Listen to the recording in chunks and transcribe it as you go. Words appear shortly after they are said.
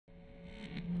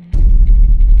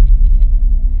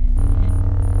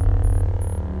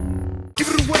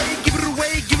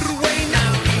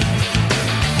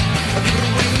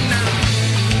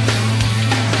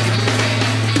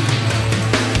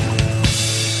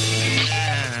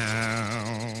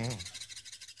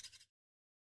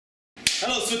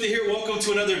Swifty here, welcome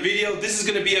to another video. This is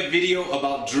going to be a video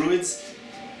about druids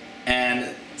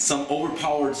and some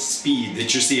overpowered speed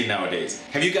that you're seeing nowadays.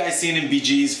 Have you guys seen in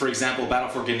BGs, for example, Battle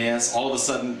for Guineas, all of a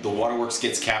sudden the waterworks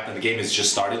gets capped and the game has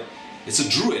just started? It's a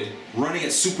druid running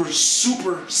at super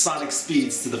sonic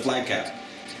speeds to the flag cap.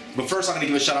 But first I'm going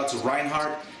to give a shout out to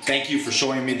Reinhardt. Thank you for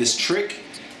showing me this trick.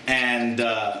 And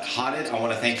Hodded, I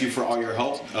want to thank you for all your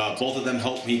help. Both of them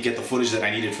helped me get the footage that I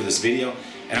needed for this video.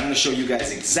 And I'm going to show you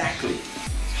guys exactly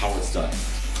how it's done.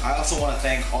 I also want to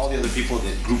thank all the other people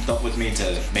that grouped up with me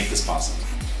to make this possible.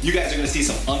 You guys are going to see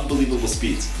some unbelievable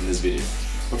speeds in this video.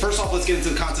 But first off, let's get into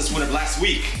the contest winner of last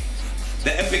week.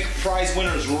 The epic prize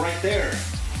winner is right there.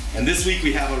 And this week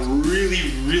we have a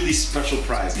really special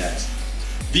prize, guys.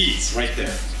 These right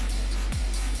there.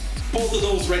 Both of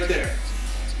those right there.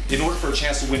 In order for a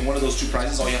chance to win one of those two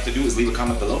prizes, all you have to do is leave a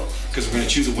comment below, because we're going to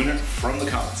choose a winner from the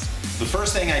comments. The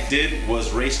first thing I did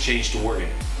was race change to Worgen.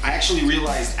 I actually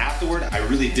realized afterward I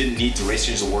really didn't need to race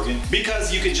change to Worgen,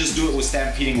 because you could just do it with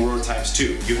Stampeding Roar times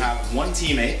 2. You have one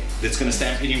teammate that's going to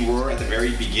Stampeding Roar at the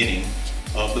very beginning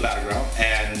of the battleground,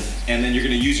 and then you're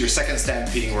going to use your second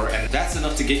Stampeding Roar, and that's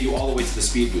enough to get you all the way to the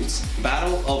speed boots.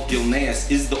 Battle of Guineas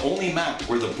is the only map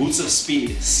where the boots of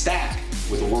speed stack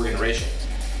with a Worgen ratio.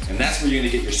 And that's where you're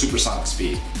gonna get your supersonic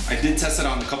speed. I did test it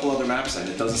on a couple other maps and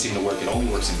it doesn't seem to work. It only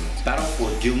works in Battle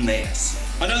for Guineas.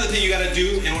 Another thing you gotta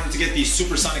do in order to get these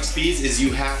supersonic speeds is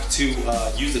you have to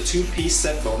use the 2-piece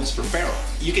set bonus for Pharaoh.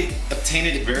 You can obtain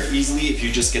it very easily if you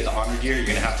just get the honor gear. You're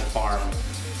gonna have to farm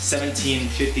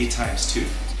 1750 times 2.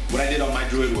 What I did on my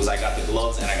druid was I got the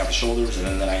gloves and I got the shoulders,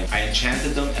 and then I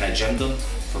enchanted them and I gemmed them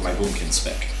for my Boomkin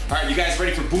spec. Alright, you guys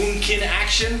ready for Boomkin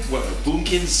action? Well,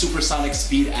 Boomkin supersonic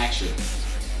speed action.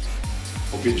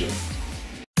 Hope you enjoy.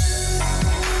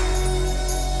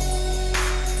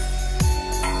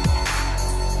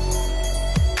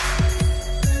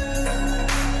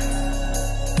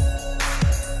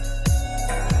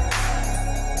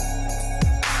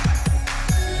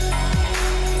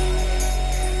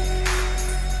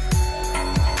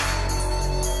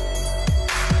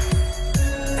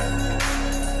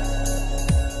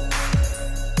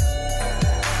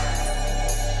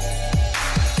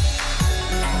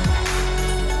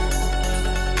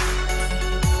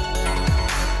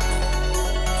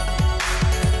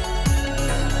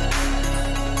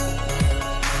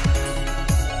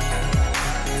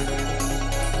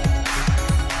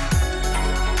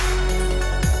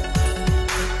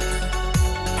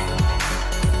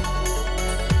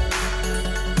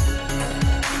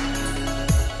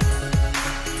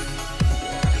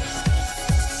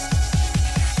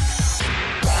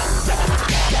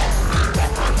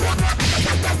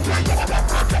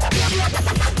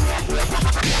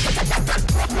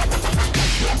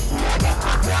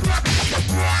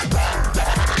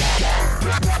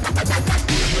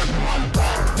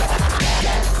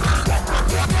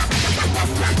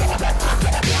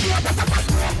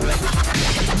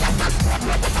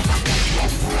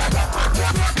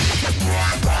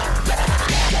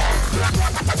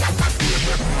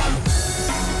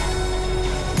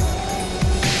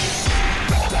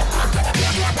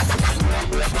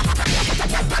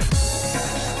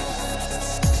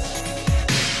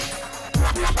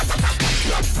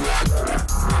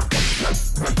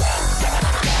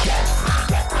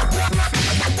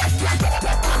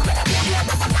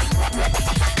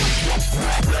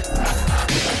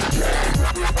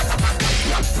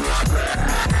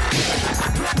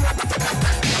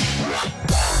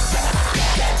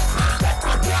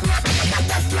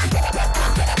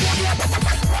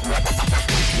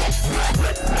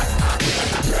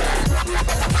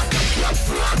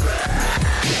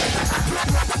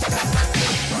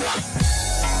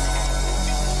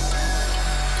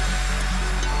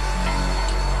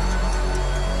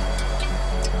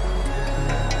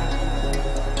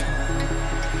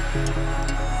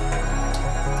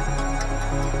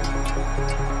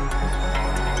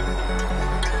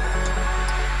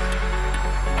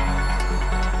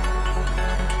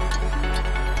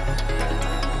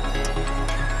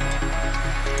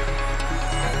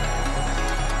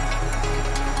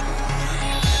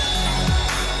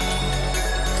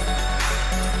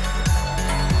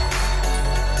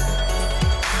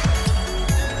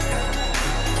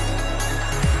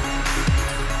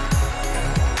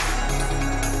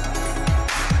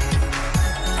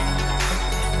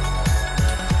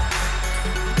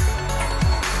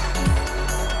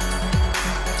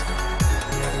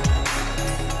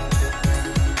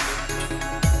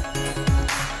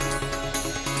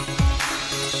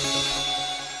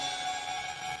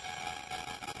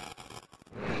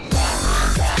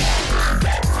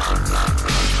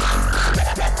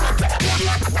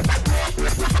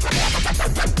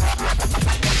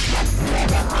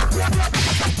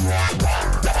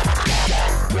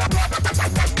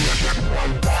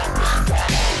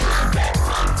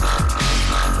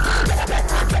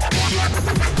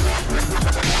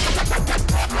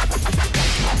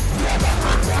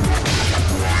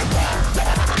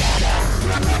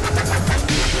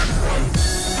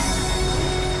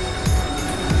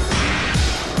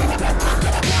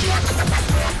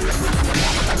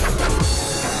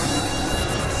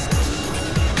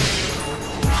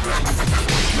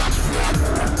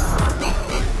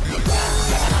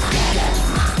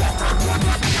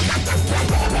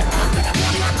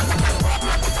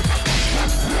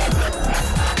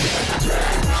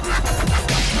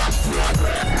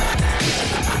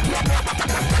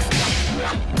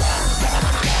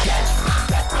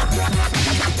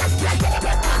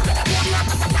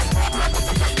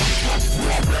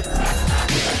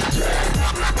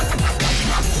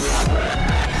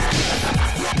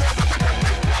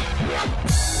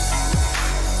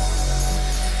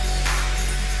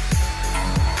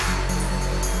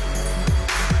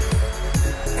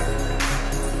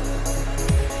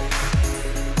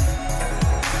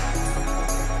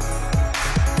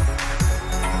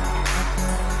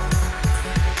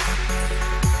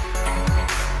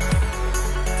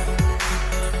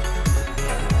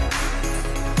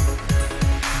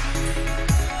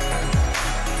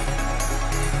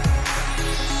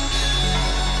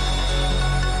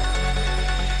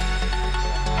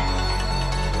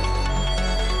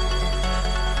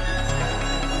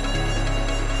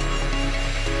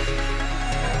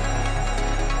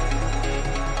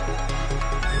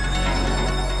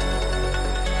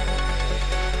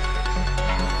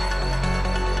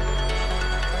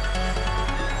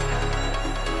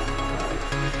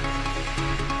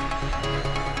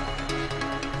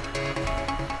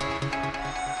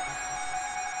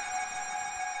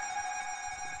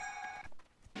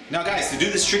 Now guys, to do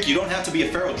this trick, you don't have to be a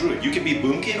Feral Druid. You can be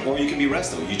Boomkin or you can be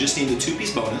Resto. You just need the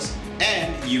 2-piece bonus,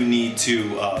 and you need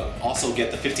to also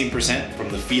get the 15% from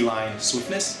the Feline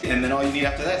Swiftness, and then all you need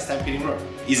after that is Stampeding Roar.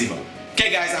 Easy mode.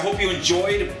 Okay guys, I hope you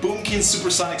enjoyed Boomkin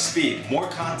Supersonic Speed. More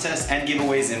contests and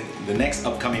giveaways in the next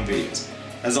upcoming videos.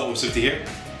 As always, Swifty here.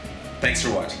 Thanks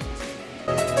for watching.